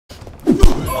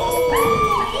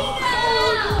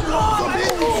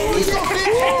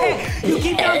You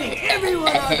keep dogging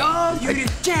everyone out, dog. You're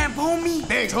the champ, homie.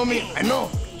 Thanks, homie. I know.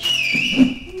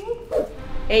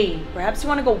 Hey, perhaps you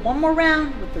want to go one more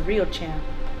round with the real champ.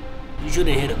 You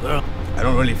shouldn't hit a girl. I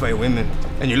don't really fight women,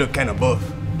 and you look kind of buff.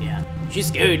 Yeah, she's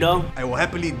scary, dog. I will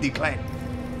happily decline.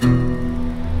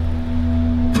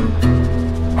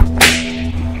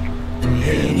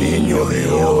 El niño de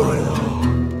oro.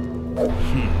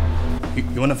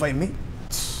 You wanna fight me?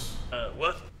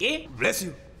 What? ¿Qué? Bless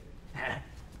you.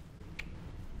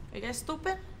 Are you guys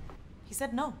stupid? He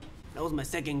said no. That was my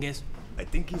second guess. I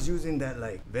think he's using that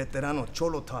like veterano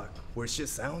Cholo talk where shit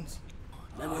sounds.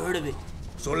 Never heard of it.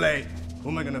 So like, who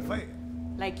am I gonna fight?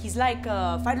 Like he's like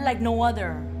a fighter like no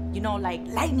other. You know, like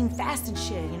lightning fast and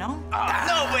shit, you know?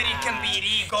 Nobody can beat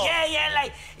Eagle. Yeah,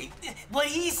 like what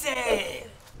he said.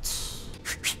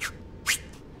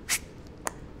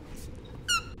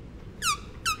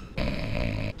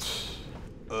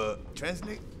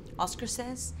 Translate? Oscar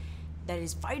says that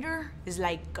his fighter is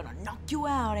like gonna knock you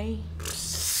out, eh?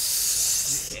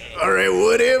 Alright,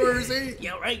 whatever, see?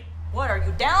 Yeah, right. What, are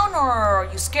you down or are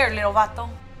you scared, little vato?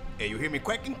 Hey, you hear me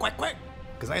quacking? Quack, quack.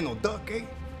 Cause I ain't no duck, eh?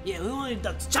 Yeah, we only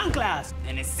ducks chanclas.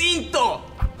 Necesito.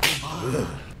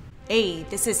 Hey,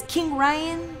 this is King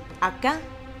Ryan, acá,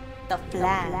 the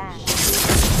Flash.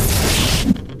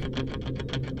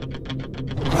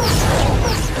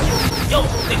 Yo,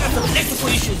 they got some electrical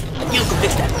issues. You can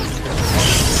fix that.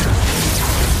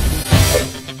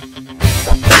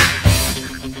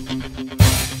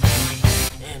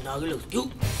 Damn, dog, it looks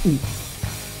cute.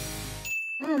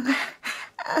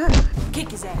 Kick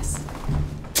his ass.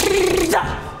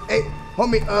 Hey,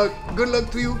 homie, good luck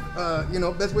to you. You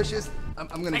know, best wishes.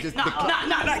 I'm gonna just... Nah,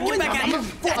 get back at him.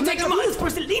 I'm Take taking him moves out. for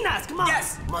Salinas. Come on.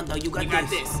 Yes. Come on, dog, you got, You got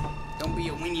this. Don't be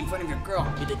a weenie in front of your girl.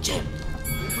 You're the champ.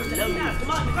 For Salinas,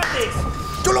 come on, you got this.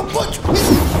 Cholo, punch!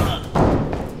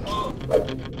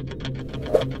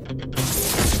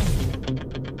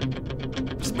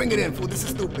 Just bring it in, fool. This is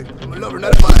stupid. I'm a lover,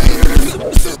 not a fighter.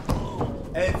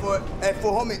 Hey, for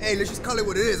homie, hey, let's just call it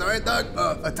what it is, alright, dog?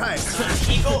 A tie.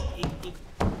 Eagle.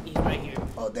 He's right here.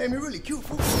 Oh, damn, you're really cute,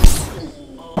 fool.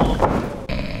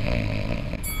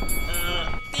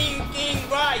 Team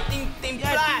Flash.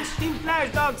 Team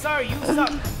Flash, dog. Sorry, you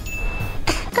suck.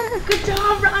 Good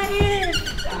job, Ryan!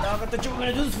 Dog, I thought you were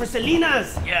gonna do this for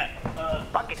Salinas. Yeah.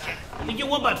 Pocket check. I think you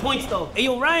won by points, though. Hey,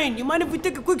 yo, Ryan, you mind if we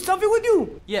take a quick selfie with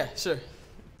you? Yeah, sure.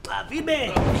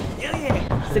 Feedback. Hell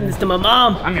yeah. Send this to my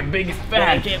mom. I'm your biggest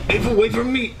fan. Wait for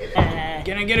me.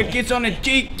 Can I get a kiss on the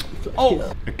cheek?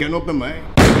 Oh, I can't open my eye.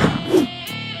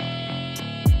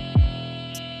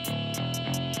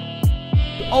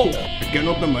 Oh. I can't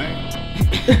open my eye.